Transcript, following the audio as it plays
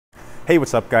Hey,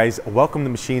 what's up guys? Welcome to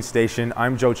MachineStation.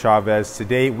 I'm Joe Chavez.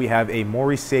 Today we have a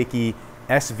Mori Seiki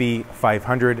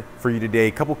SV500 for you today.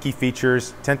 A couple key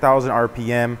features: 10,000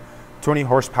 RPM, 20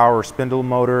 horsepower spindle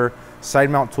motor, side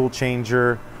mount tool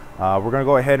changer. We're gonna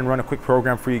go ahead and run a quick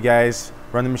program for you guys,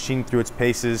 run the machine through its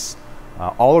paces.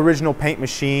 All original paint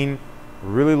machine,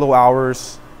 really low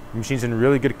hours. The machine's in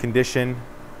really good condition.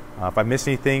 If I miss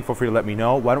anything, feel free to let me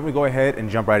know. Why don't we go ahead and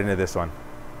jump right into this one.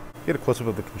 Get a close-up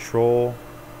of the control.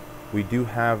 We do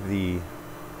have the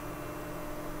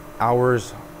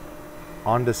hours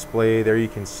on display. There you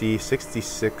can see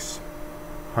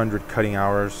 6,600 cutting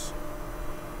hours.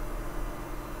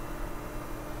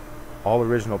 All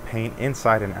original paint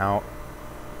inside and out.